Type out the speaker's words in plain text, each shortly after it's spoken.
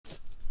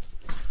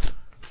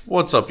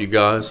What's up, you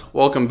guys?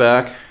 Welcome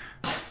back.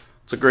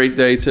 It's a great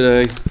day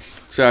today.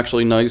 It's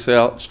actually nice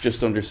out. It's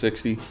just under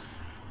 60.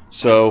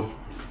 So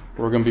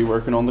we're gonna be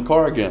working on the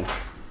car again.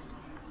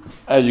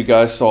 As you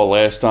guys saw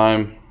last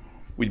time,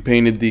 we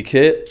painted the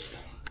kit.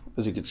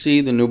 As you can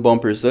see, the new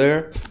bumper is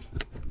there.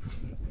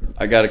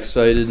 I got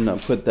excited and I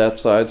put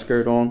that side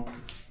skirt on.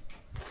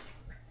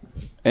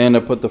 And I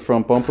put the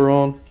front bumper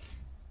on.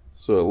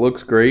 So it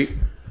looks great.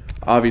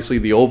 Obviously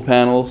the old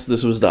panels,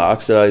 this was the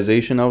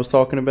oxidization I was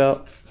talking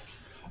about.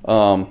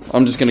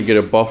 I'm just gonna get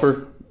a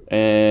buffer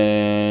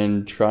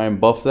and try and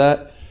buff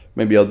that.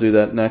 Maybe I'll do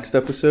that next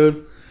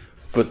episode.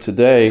 But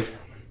today,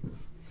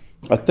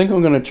 I think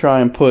I'm gonna try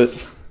and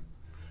put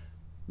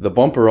the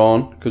bumper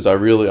on because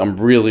I'm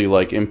really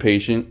like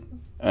impatient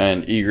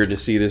and eager to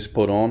see this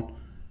put on.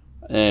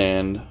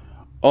 And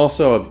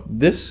also,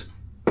 this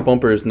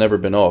bumper has never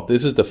been off.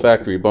 This is the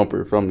factory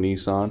bumper from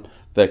Nissan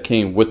that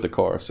came with the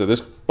car. So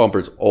this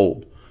bumper's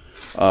old.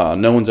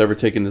 No one's ever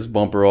taken this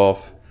bumper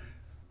off.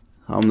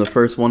 I'm the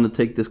first one to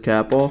take this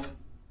cap off.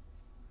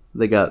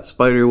 They got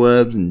spider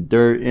webs and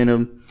dirt in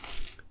them.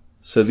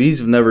 So these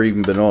have never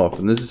even been off,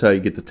 and this is how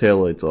you get the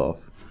taillights off.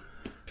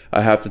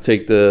 I have to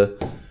take the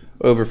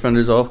over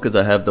fenders off because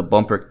I have the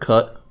bumper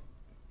cut.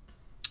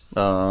 I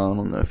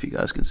don't know if you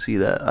guys can see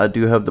that. I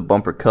do have the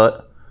bumper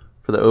cut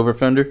for the over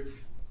fender.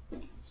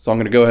 So I'm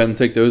going to go ahead and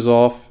take those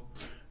off,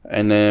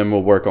 and then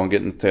we'll work on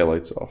getting the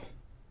taillights off.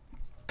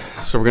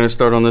 So we're gonna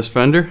start on this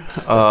fender.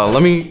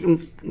 Let me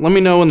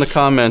know in the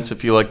comments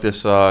if you like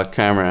this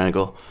camera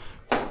angle,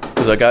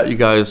 because I got you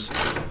guys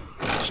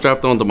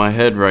strapped onto my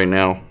head right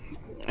now,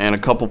 and a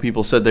couple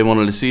people said they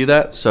wanted to see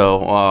that.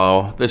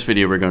 So this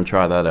video we're gonna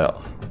try that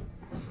out.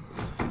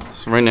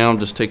 So right now I'm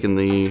just taking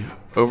the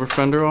over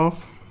fender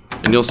off,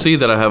 and you'll see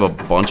that I have a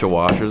bunch of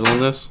washers on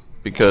this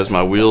because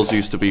my wheels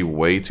used to be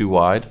way too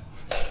wide,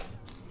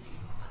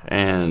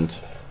 and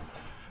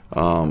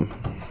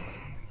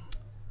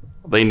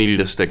they needed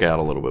to stick out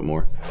a little bit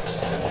more.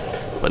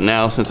 But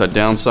now, since I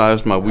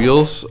downsized my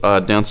wheels,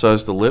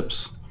 downsized the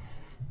lips,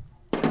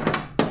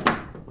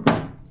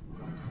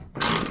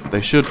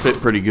 they should fit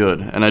pretty good.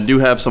 And I do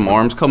have some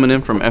arms coming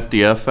in from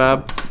FDF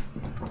Fab.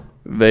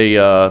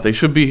 They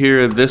should be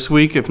here this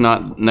week, if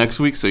not next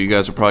week. So you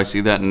guys will probably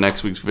see that in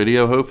next week's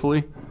video,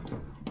 hopefully,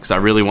 because I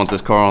really want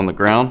this car on the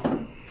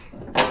ground.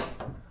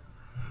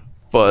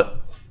 But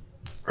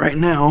right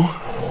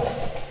now,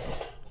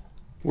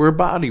 we're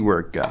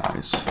bodywork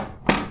guys.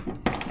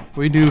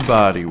 We do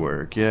body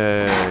work,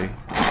 yay.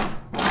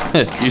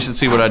 You should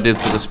see what I did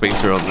for the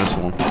spacer on this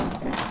one.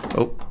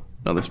 Oh,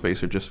 another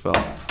spacer just fell.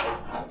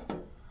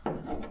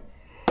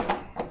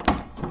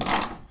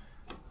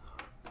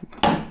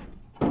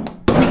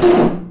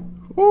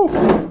 Ooh,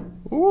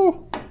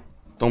 ooh,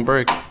 don't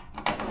break.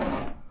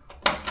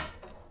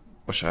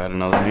 Wish I had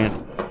another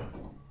hand.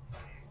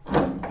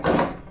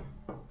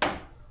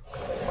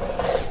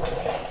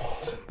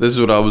 This is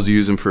what I was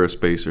using for a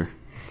spacer.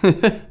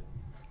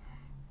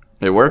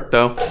 It worked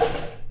though.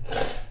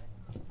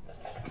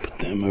 Put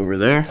them over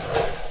there.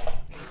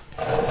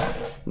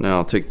 Now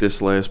I'll take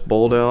this last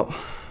bolt out.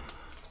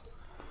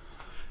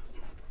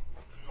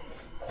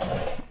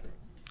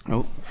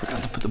 Oh,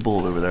 forgot to put the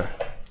bolt over there.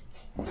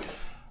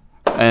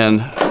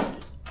 And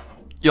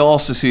you'll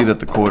also see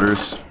that the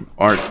quarters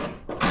aren't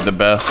the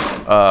best.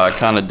 I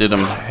kind of did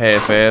them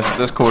half-assed.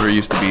 This quarter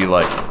used to be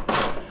like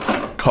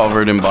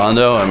covered in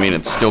Bondo. I mean,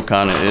 it still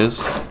kind of is.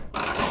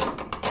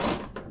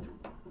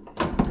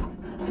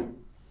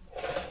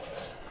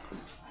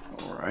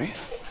 Alright.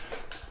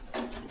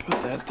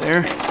 Put that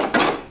there.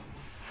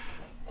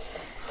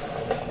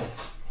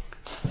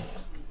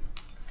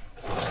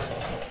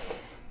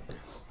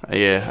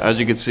 Yeah, as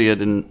you can see, I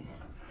didn't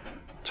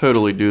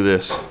totally do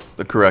this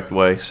the correct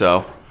way.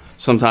 So,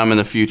 sometime in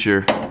the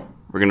future,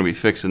 we're going to be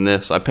fixing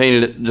this. I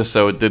painted it just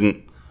so it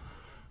didn't...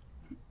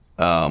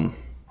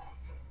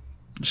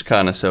 just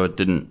kind of so it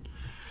didn't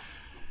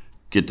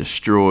get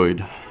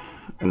destroyed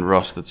and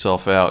rust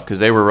itself out, because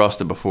they were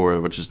rusted before,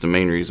 which is the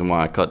main reason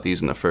why I cut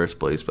these in the first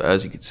place. But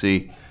as you can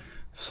see,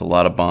 there's a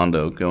lot of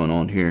Bondo going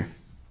on here.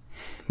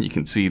 You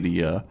can see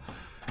the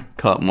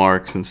cut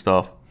marks and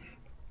stuff.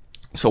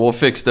 So we'll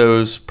fix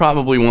those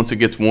probably once it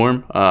gets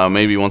warm.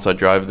 Maybe once I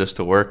drive this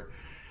to work,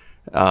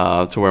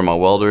 to where my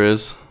welder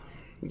is.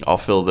 I'll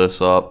fill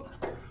this up,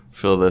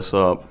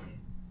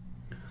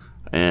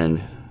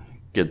 and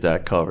get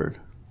that covered.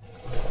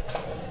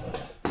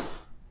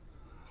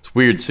 It's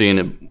weird seeing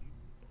it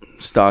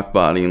stock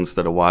body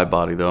instead of wide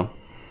body though.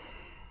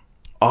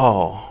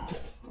 Oh,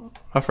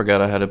 I forgot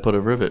I had to put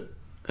a rivet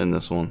in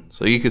this one.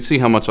 So you can see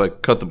how much I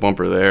cut the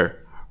bumper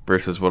there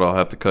versus what I'll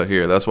have to cut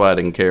here. That's why I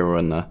didn't care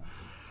when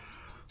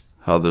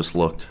how this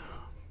looked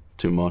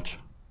too much.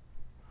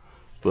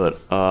 But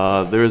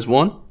there's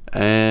one,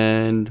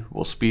 and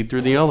we'll speed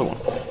through the other one.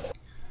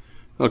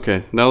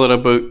 Okay, now that I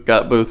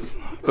got both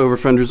over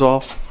fenders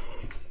off,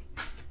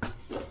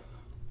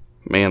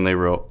 man, they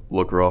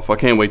look rough. I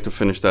can't wait to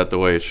finish that the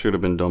way it should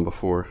have been done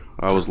before.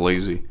 I was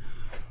lazy.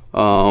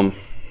 Grab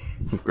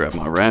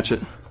my ratchet.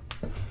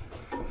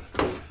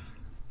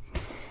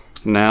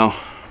 Now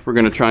we're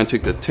gonna try and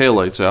take the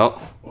taillights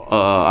out.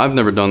 I've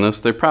never done this.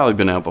 They've probably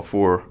been out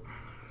before,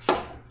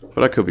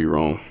 but I could be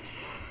wrong.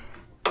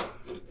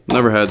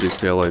 Never had these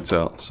taillights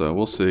out, so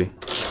we'll see.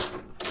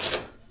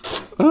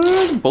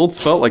 The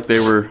bolts felt like they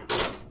were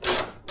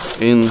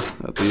in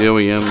at the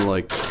OEM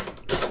like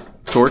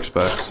torque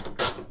specs.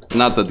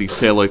 Not that these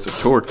taillights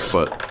are torqued,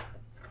 but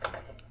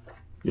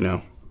you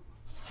know,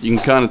 you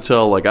can kind of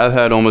tell. Like, I've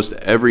had almost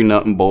every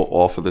nut and bolt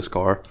off of this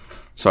car,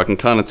 so I can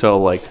kind of tell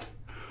like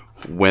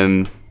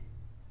when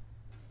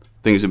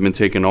things have been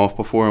taken off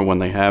before and when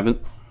they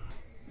haven't.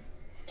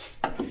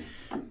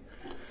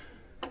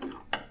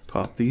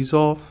 Pop these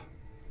off.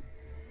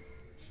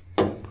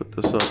 Put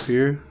this up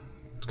here.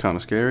 It's kind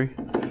of scary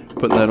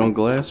putting that on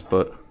glass,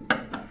 but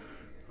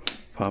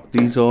pop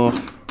these off.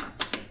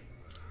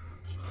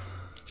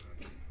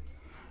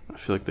 I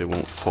feel like they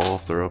won't fall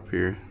if they're up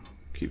here.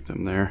 Keep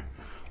them there.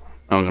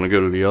 I'm gonna go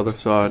to the other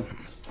side.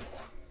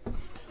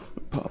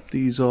 Pop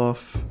these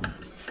off.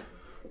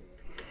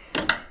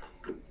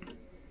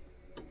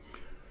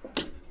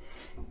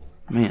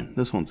 Man,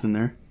 this one's in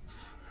there.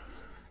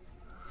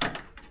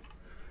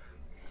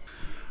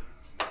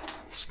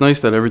 It's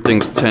nice that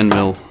everything's 10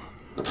 mil.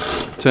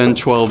 10,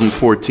 12, and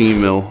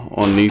 14 mil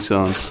on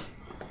Nissan.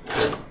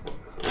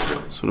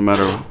 So no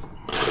matter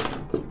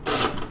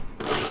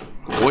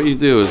what you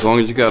do, as long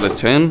as you got a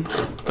 10,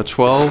 a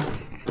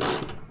 12,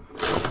 a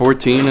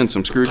 14, and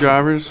some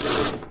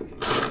screwdrivers,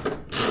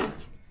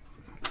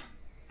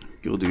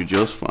 you'll do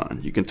just fine.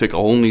 You can take a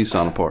whole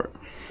Nissan apart.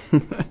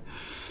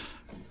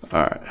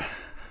 Alright.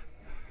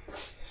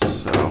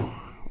 So,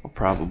 I'll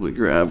probably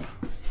grab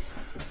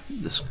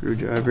the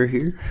screwdriver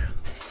here.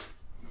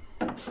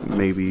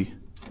 Maybe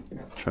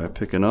try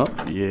picking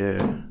up.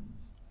 Yeah.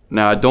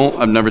 Now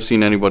I've never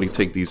seen anybody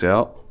take these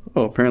out.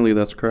 Oh, apparently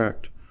that's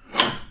cracked.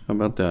 How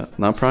about that?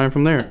 Not prying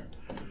from there.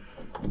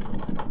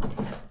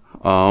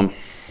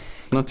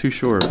 Not too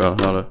sure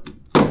about how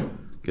to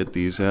get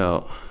these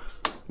out.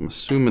 I'm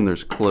assuming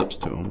there's clips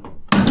to them.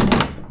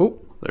 Oh,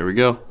 there we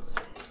go.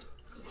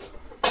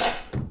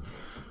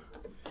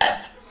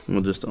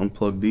 We'll just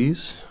unplug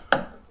these.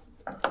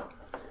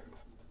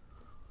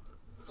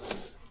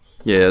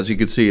 Yeah, as you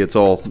can see, it's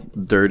all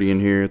dirty in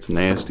here. It's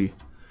nasty.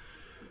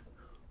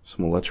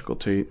 Some electrical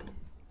tape.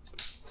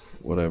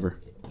 Whatever.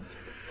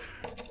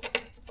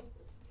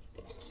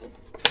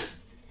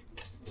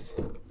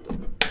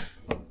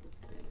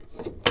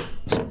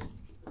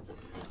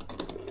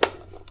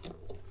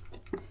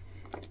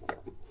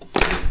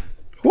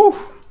 Whew!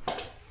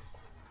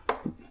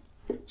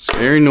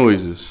 Scary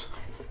noises.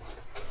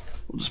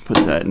 We'll just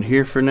put that in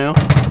here for now.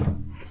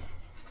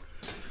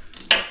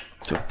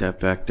 Tuck that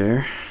back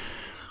there.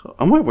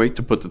 I might wait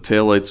to put the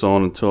taillights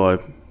on until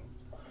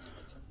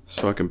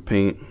so I can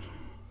paint,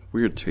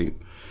 weird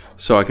tape,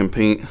 so I can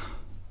paint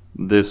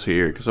this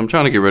here, because I'm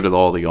trying to get rid of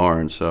all the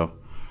orange, so.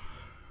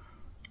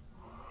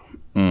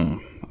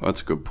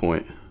 That's a good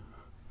point.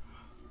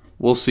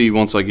 We'll see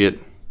once I get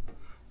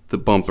the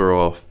bumper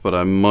off, but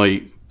I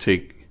might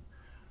take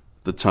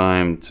the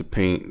time to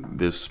paint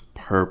this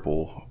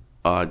purple.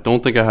 I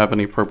don't think I have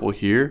any purple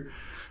here,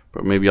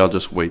 but maybe I'll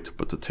just wait to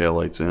put the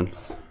taillights in.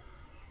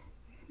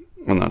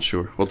 I'm not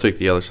sure. We'll take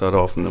the other side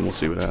off and then we'll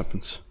see what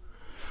happens.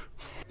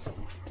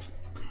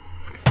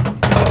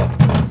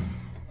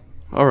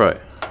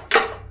 Alright.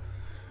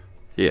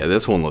 Yeah,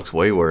 this one looks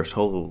way worse.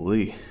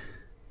 Holy.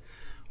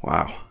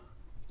 Wow.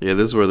 Yeah,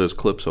 this is where those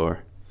clips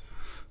are.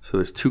 So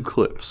there's 2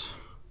 clips.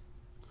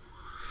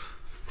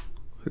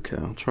 Okay,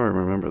 I'll try to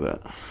remember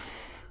that.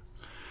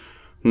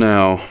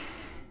 Now,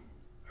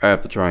 I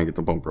have to try and get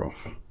the bumper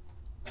off.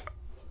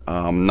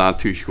 I'm not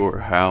too sure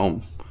how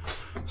I'm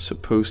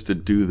supposed to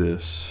do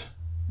this.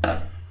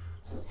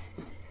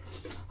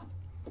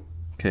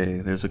 Okay,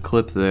 there's a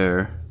clip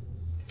there.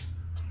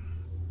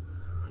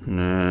 And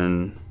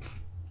then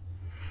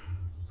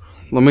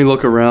let me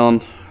look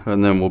around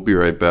and then we'll be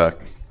right back,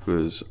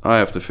 because I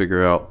have to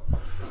figure out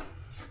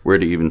where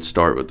to even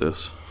start with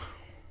this.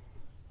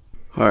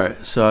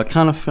 Alright, so I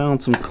kind of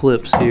found some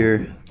clips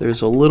here.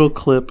 There's a little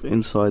clip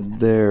inside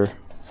there,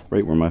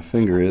 right where my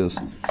finger is.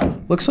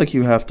 Looks like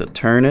you have to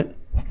turn it.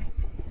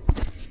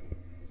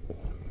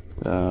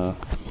 Let's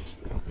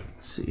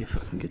see if I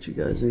can get you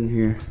guys in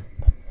here.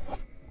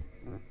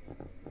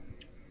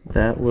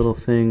 That little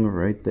thing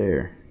right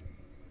there.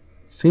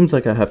 Seems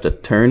like I have to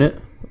turn it,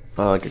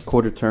 like a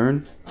quarter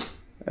turn,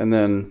 and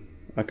then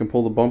I can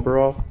pull the bumper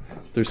off.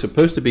 There's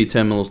supposed to be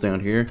 10 mils down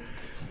here,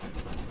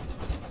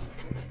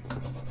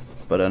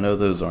 but I know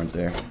those aren't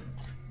there.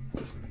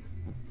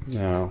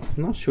 Now,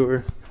 I'm not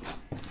sure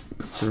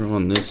if they're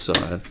on this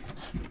side.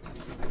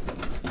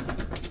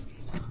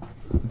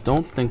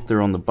 Don't think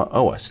they're on the bottom.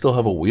 Oh, I still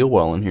have a wheel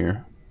well in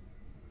here.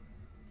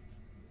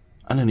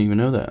 I didn't even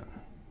know that.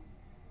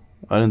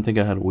 I didn't think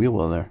I had a wheel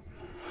well there.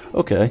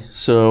 Okay,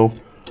 so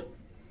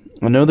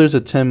I know there's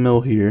a 10 mil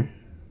here.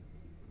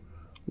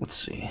 Let's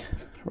see,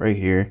 right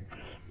here.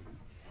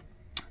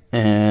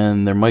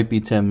 And there might be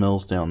 10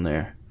 mils down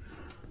there.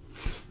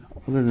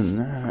 Other than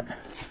that,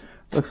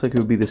 looks like it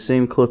would be the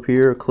same clip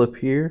here, a clip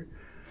here,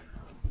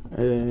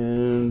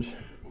 and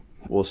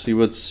we'll see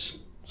what's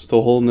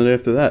still holding it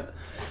after that.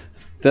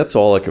 That's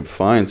all I could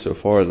find so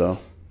far though.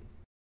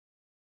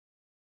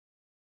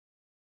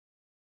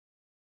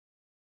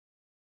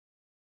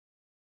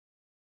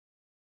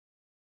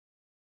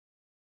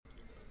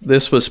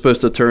 This was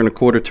supposed to turn a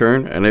quarter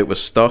turn and it was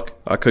stuck.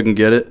 I couldn't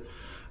get it.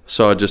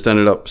 So I just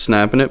ended up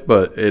snapping it,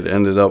 but it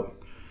ended up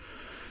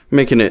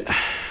making it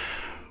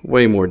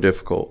way more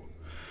difficult.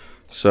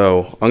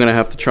 So I'm gonna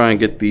have to try and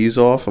get these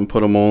off and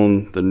put them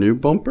on the new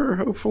bumper,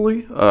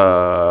 hopefully.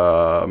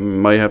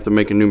 Might have to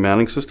make a new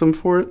mounting system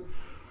for it,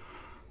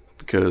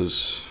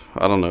 because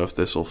I don't know if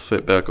this will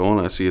fit back on.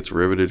 I see it's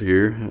riveted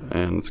here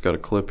and it's got a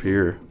clip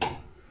here.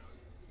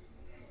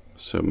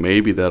 So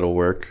maybe that'll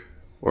work.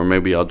 Or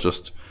maybe I'll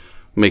just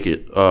make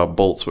it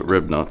bolts with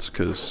rib nuts,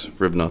 because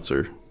rib nuts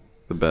are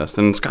the best.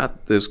 And it's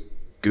got this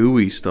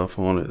gooey stuff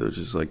on it, which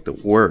is like the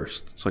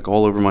worst. It's like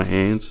all over my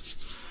hands.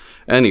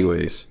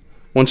 Anyways,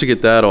 once you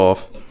get that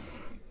off,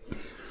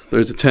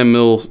 there's a 10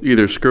 mil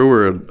either screw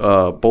or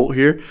a bolt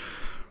here,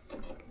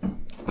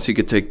 so you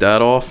could take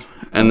that off.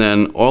 And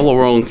then all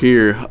around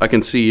here, I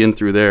can see in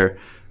through there,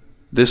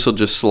 this will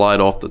just slide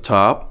off the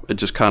top. It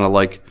just kind of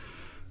like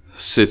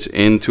sits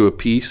into a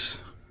piece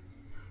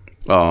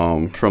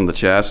from the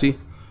chassis.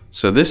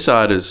 So this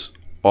side is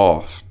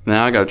off.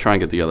 Now I gotta try and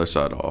get the other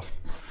side off.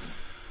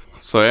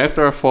 So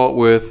after I fought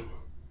with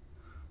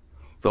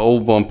the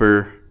old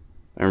bumper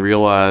and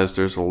realized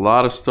there's a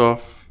lot of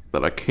stuff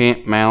that I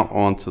can't mount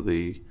onto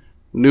the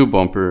new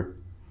bumper,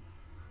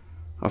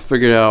 I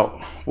figured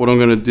out what I'm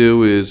gonna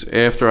do is,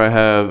 after I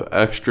have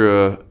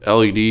extra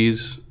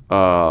LEDs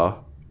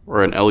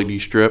or an LED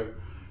strip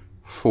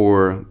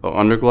for the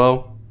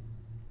underglow,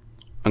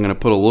 I'm gonna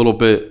put a little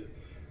bit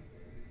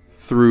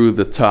through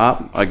the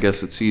top. I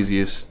guess it's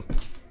easiest,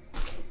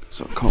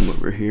 so I'll come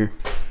over here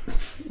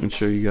and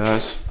show you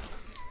guys.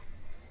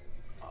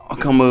 I'll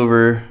come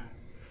over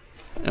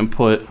and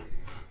put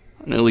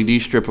an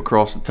LED strip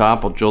across the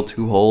top. I'll drill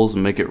 2 holes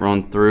and make it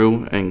run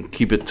through and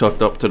keep it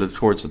tucked up to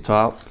towards the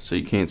top so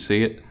you can't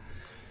see it.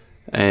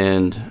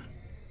 And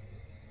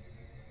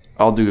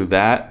I'll do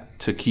that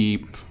to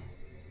keep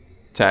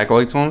tag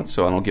lights on it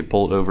so I don't get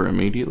pulled over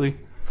immediately.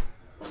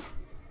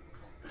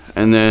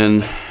 And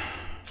then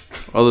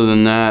other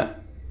than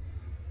that,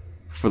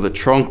 for the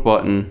trunk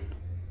button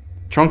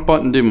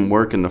didn't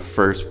work in the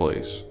first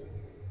place.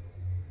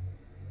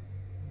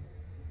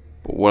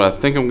 But what I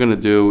think I'm gonna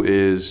do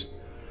is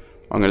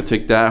I'm gonna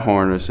take that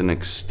harness and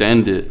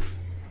extend it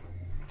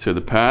to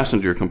the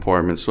passenger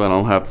compartment so I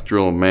don't have to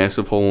drill a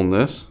massive hole in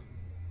this.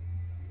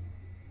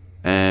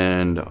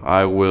 And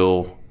I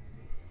will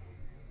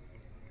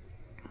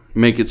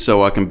make it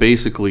so I can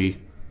basically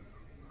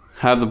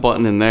have the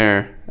button in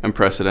there and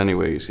press it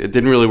anyways. It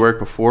didn't really work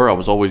before. I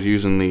was always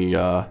using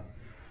the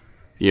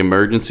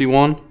emergency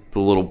one, the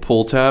little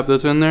pull tab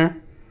that's in there.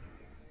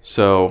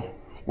 So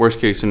worst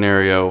case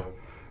scenario,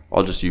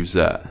 I'll just use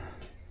that.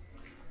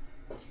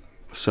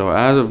 So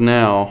as of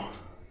now,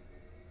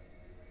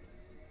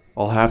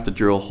 I'll have to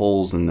drill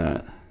holes in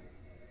that.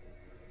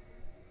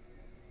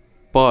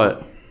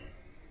 But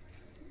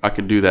I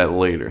could do that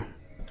later.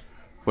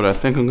 What I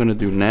think I'm gonna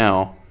do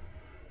now,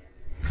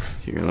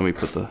 here, let me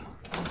put the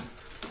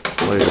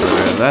blade over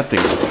there. That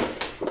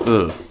thing,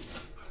 ugh,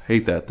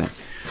 hate that thing.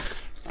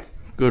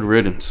 Good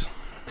riddance.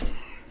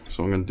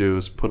 So what I'm gonna do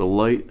is put a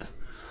light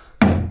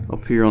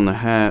up here on the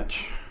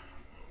hatch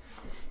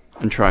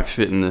and try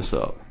fitting this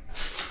up.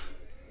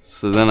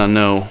 So then I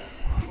know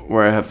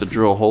where I have to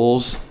drill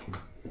holes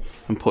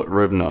and put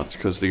rib nuts,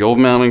 because the old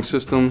mounting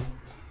system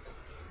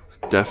is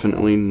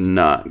definitely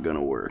not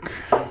gonna work.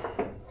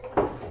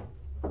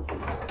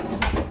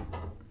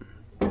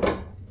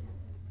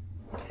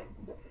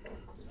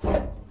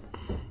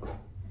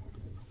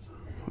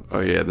 Oh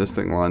yeah, this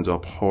thing lines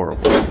up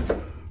horrible.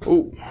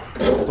 Oh,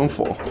 don't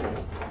fall.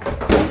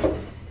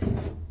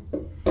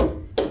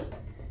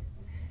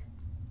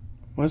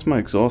 Why is my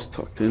exhaust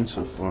tucked in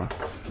so far?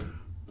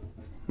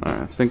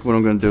 Alright, I think what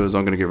I'm going to do is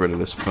I'm going to get rid of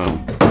this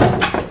foam.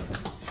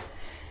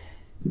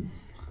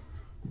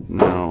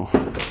 Now,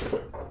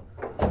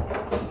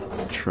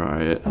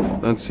 try it.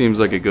 That seems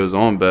like it goes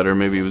on better.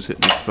 Maybe it was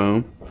hitting the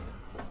foam.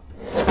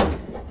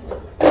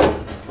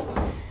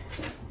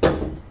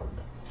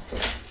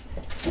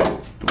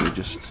 Let me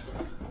just...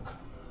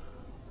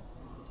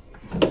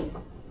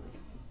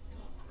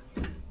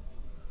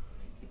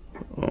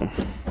 Oh.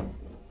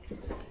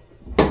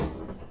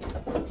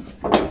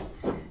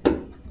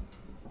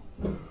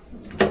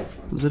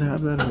 Does it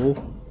have that hole?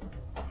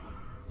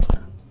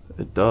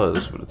 It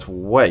does, but it's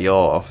way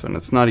off and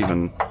it's not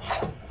even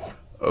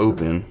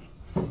open.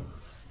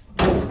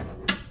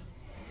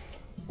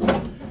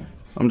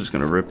 I'm just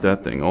gonna rip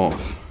that thing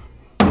off.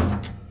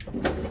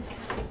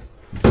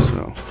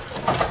 So,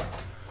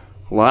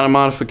 a lot of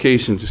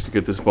modification just to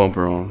get this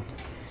bumper on.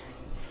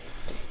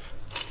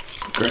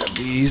 Grab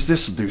these,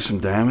 this will do some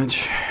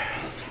damage.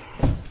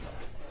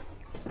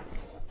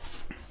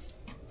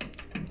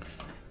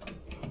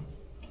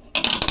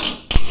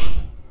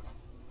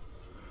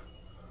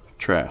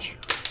 Trash.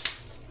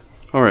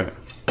 Alright.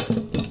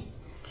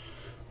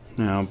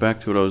 Now back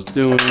to what I was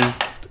doing.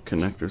 The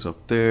connector's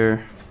up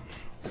there.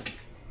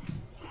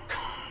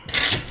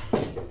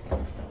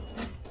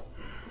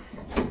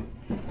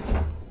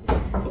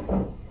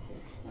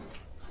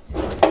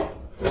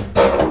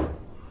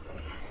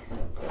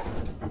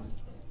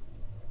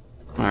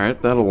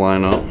 Alright, that'll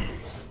line up.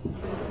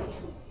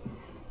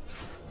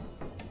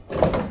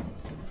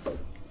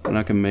 And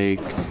I can make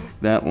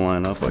that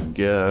line up, I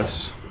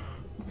guess.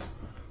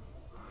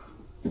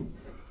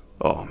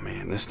 Oh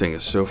man, this thing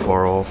is so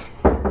far off.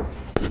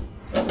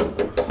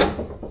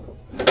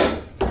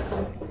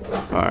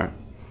 Alright.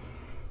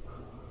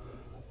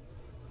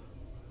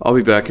 I'll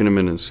be back in a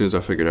minute as soon as I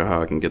figure out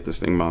how I can get this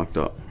thing mocked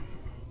up.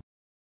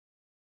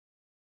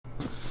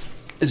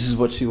 This is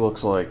what she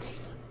looks like.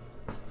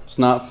 It's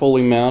not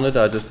fully mounted,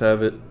 I just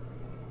have it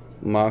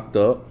mocked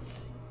up.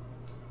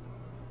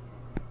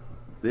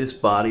 This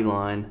body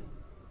line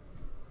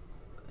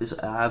is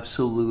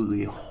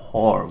absolutely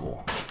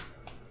horrible.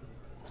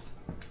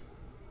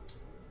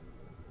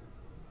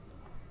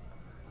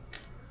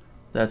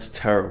 That's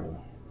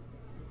terrible.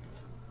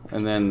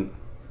 And then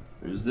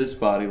there's this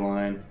body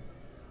line.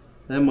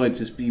 That might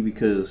just be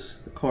because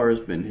the car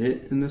has been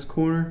hit in this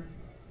corner.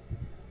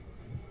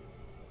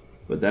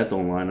 But that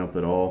don't line up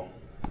at all.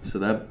 So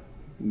that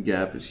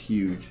gap is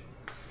huge.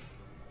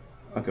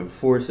 I can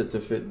force it to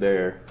fit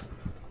there.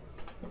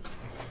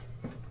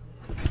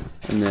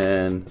 And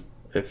then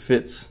it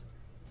fits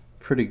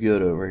pretty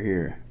good over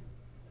here.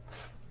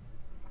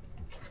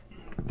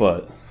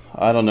 But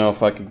I don't know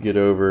if I could get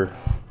over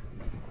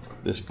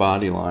this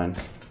body line.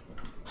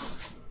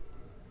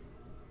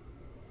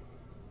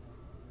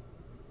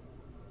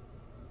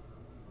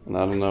 And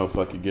I don't know if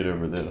I could get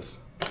over this.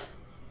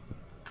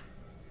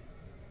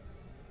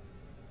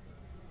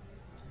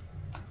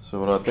 So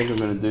what I think I'm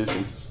going to do,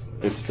 since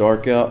it's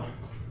dark out,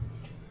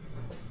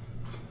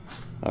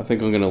 I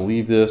think I'm going to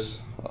leave this.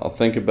 I'll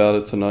think about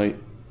it tonight,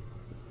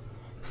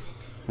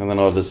 and then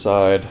I'll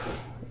decide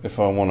if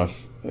I want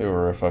to,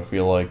 or if I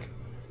feel like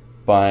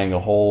buying a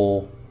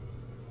whole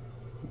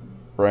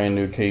brand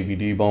new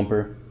KVD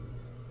bumper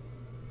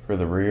for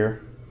the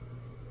rear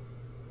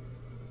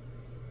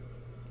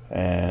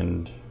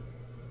and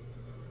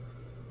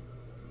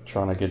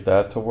trying to get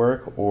that to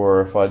work,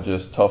 or if I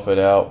just tough it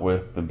out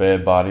with the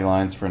bad body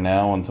lines for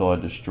now until I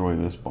destroy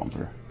this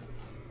bumper.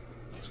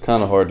 It's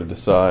kind of hard to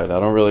decide. I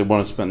don't really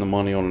want to spend the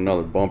money on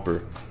another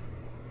bumper,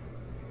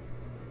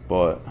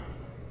 but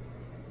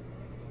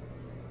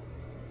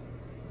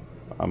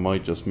I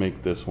might just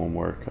make this one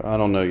work. I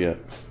don't know yet.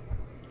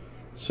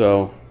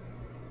 So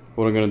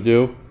what I'm gonna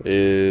do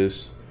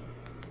is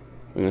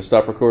I'm gonna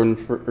stop recording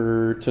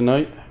for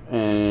tonight,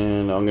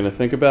 and I'm gonna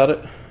think about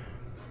it,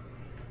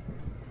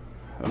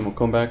 and we'll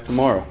come back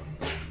tomorrow.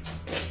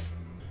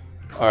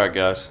 Alright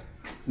guys,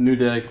 new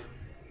day.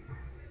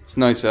 It's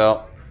nice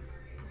out,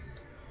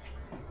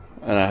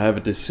 and I have a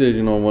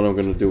decision on what I'm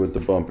gonna do with the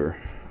bumper.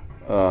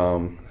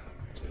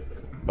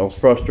 I was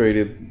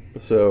frustrated,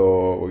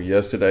 so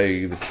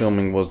yesterday the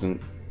filming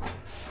wasn't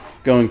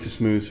going too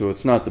smooth, so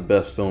it's not the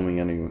best filming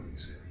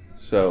anyways.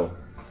 So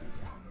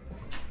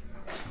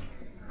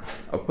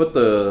I put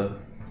the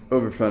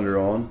over fender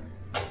on.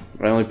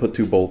 I only put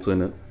 2 bolts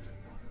in it,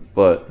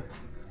 but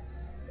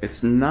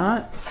it's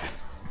not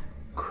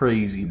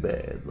crazy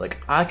bad. Like,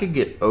 I could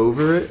get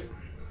over it.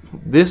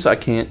 This I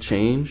can't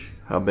change,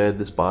 how bad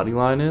this body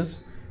line is,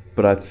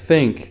 but I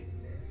think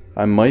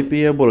I might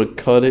be able to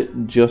cut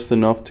it just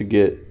enough to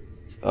get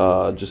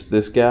just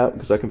this gap,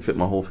 because I can fit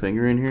my whole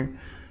finger in here.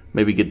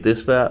 Maybe get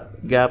this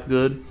gap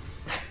good,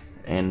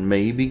 and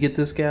maybe get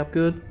this gap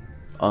good.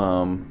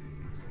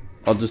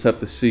 I'll just have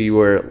to see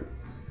where it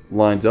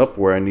lines up,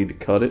 where I need to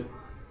cut it,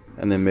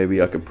 and then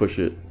maybe I could push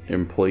it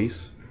in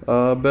place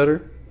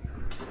better.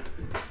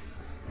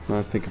 When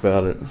I think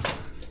about it,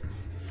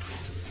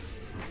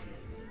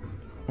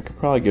 I could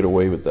probably get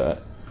away with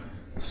that.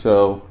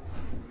 So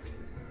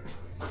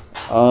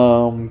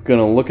I'm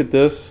gonna look at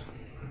this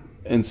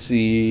and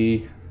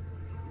see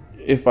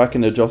if I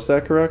can adjust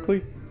that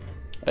correctly,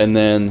 and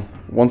then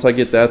once I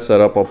get that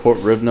set up, I'll put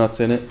rib nuts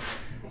in it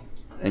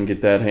and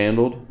get that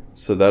handled,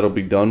 so that'll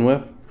be done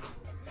with.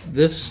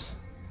 This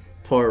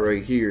part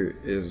right here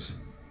is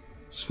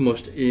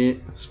smushed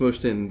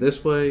in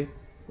this way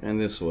and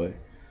this way,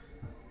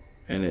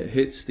 and it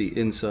hits the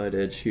inside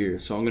edge here.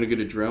 So I'm gonna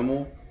get a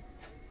Dremel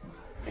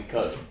and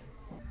cut it.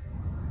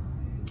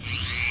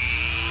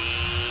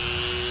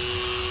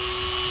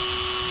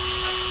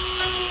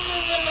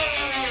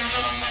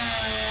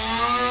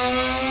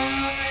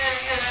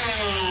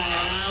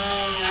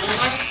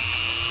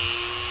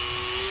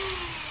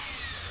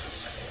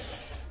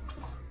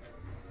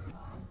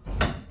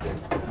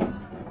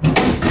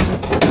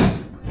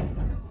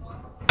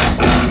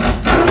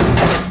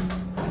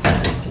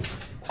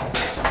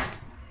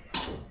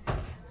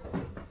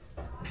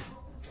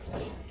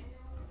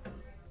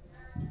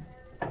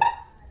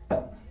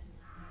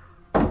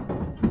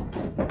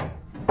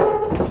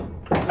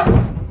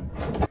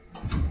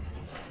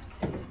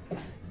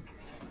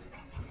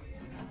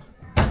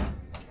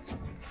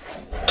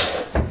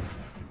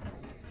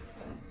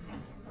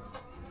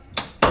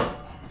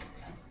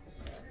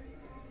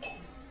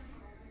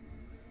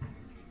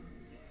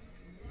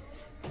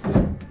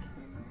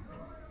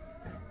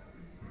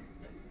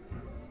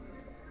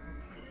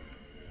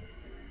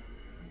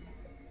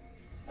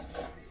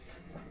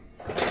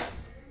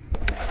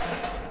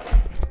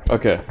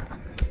 Okay,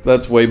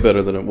 that's way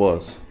better than it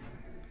was.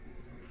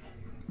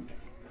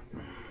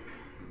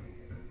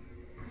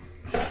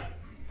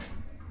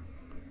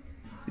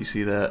 You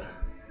see that?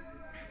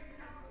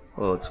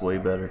 Oh, it looks way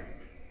better.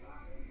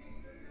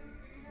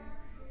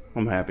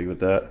 I'm happy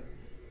with that.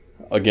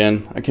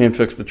 Again, I can't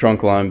fix the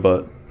trunk line,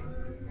 but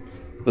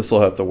this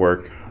will have to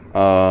work.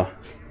 Now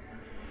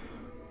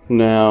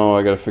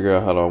I gotta figure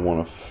out how I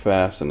want to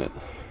fasten it.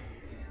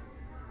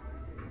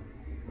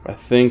 I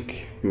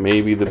think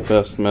maybe the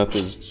best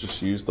method is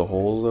just use the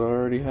holes that I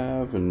already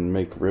have and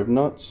make rib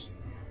nuts.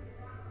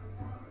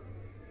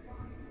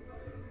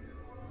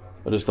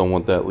 I just don't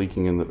want that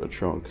leaking into the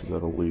trunk because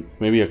that'll leak.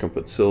 Maybe I can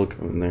put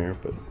silicone in there,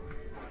 but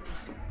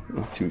I'm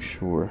not too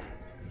sure.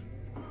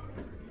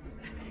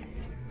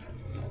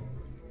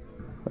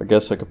 I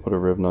guess I could put a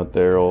rib nut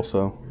there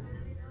also.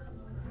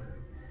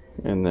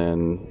 And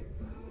then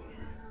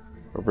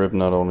a rib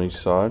nut on each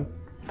side.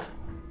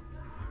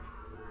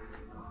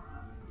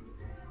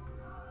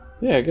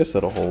 Yeah, I guess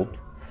that'll hold.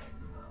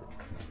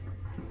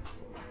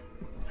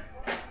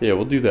 Yeah,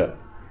 we'll do that.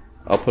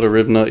 I'll put a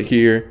rib nut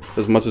here,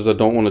 as much as I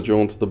don't want to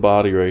drill into the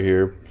body right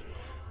here.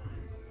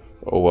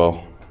 Oh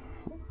well.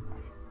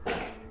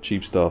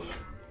 Cheap stuff.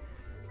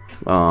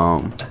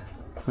 Can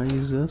I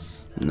use this?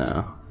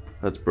 No,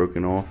 that's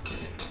broken off.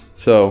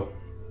 So,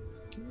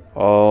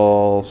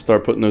 I'll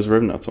start putting those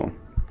rib nuts on.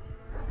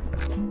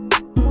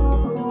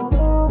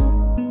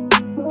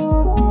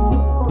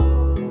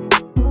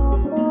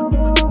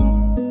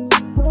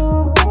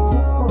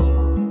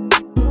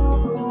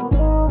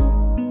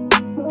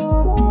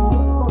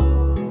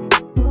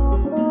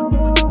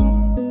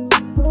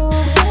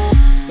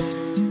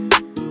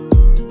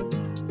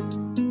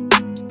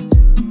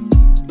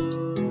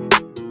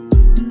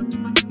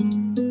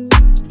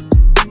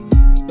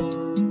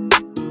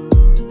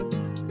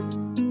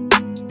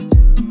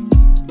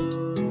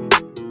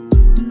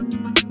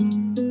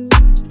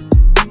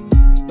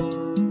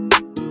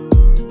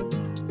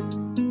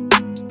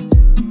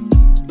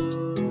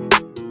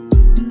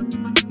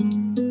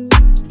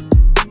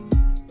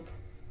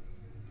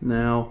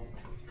 Now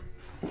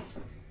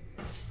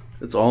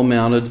it's all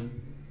mounted.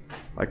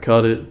 I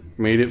cut it,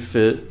 made it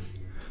fit.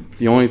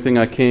 The only thing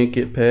I can't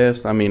get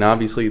past, I mean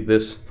obviously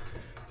this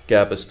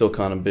gap is still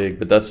kind of big,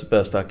 but that's the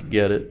best I could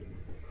get it.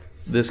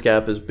 This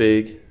gap is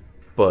big,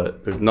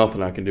 but there's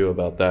nothing I can do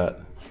about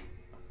that.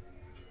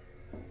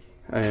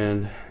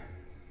 And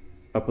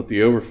I put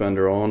the over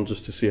fender on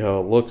just to see how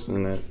it looks,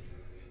 and it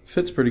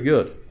fits pretty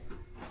good.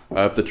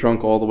 I have the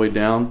trunk all the way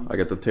down. I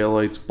got the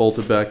taillights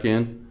bolted back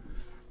in.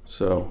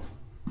 So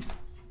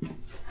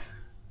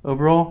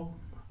overall,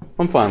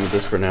 I'm fine with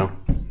this for now.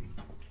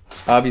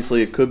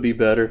 Obviously, it could be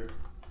better,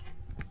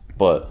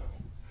 but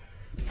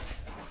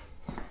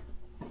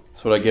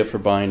that's what I get for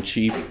buying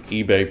cheap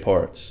eBay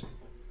parts.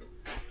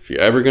 If you're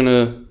ever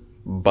gonna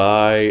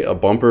buy a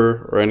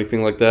bumper or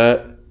anything like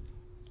that,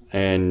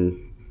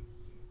 and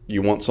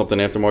you want something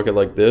aftermarket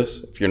like this,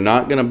 if you're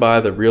not gonna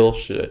buy the real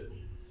shit,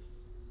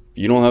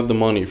 you don't have the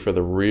money for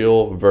the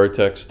real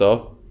Vertex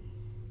stuff,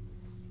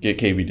 get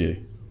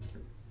KBD.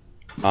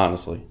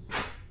 Honestly.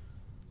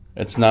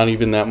 It's not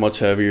even that much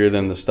heavier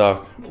than the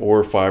stock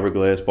or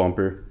fiberglass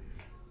bumper,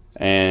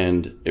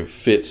 and it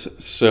fits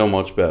so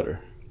much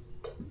better.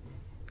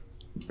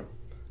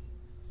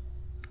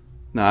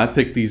 Now I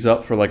picked these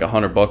up for like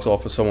 $100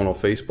 off of someone on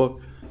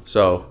Facebook,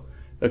 so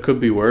it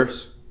could be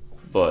worse,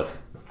 but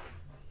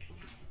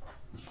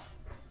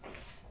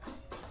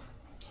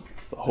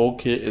the whole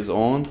kit is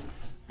on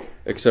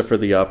except for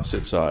the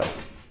opposite side.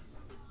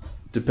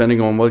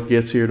 Depending on what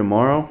gets here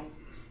tomorrow,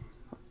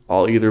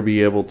 I'll either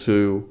be able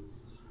to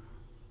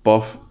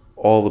buff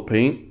all the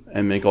paint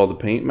and make all the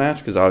paint match,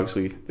 because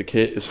obviously the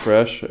kit is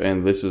fresh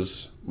and this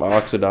is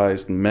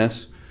oxidized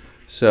mess.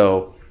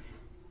 So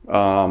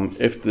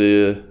if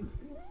the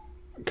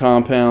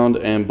compound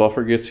and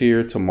buffer gets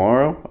here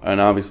tomorrow, and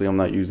obviously I'm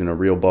not using a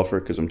real buffer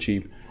because I'm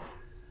cheap,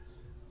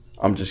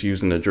 I'm just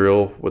using a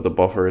drill with a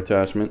buffer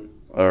attachment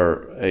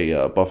or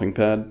a buffing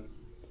pad.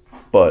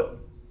 But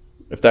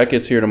if that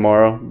gets here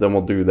tomorrow, then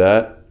we'll do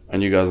that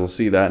and you guys will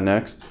see that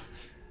next.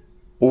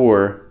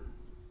 Or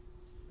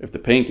if the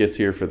paint gets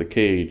here for the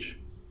cage,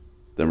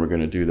 then we're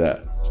going to do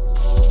that.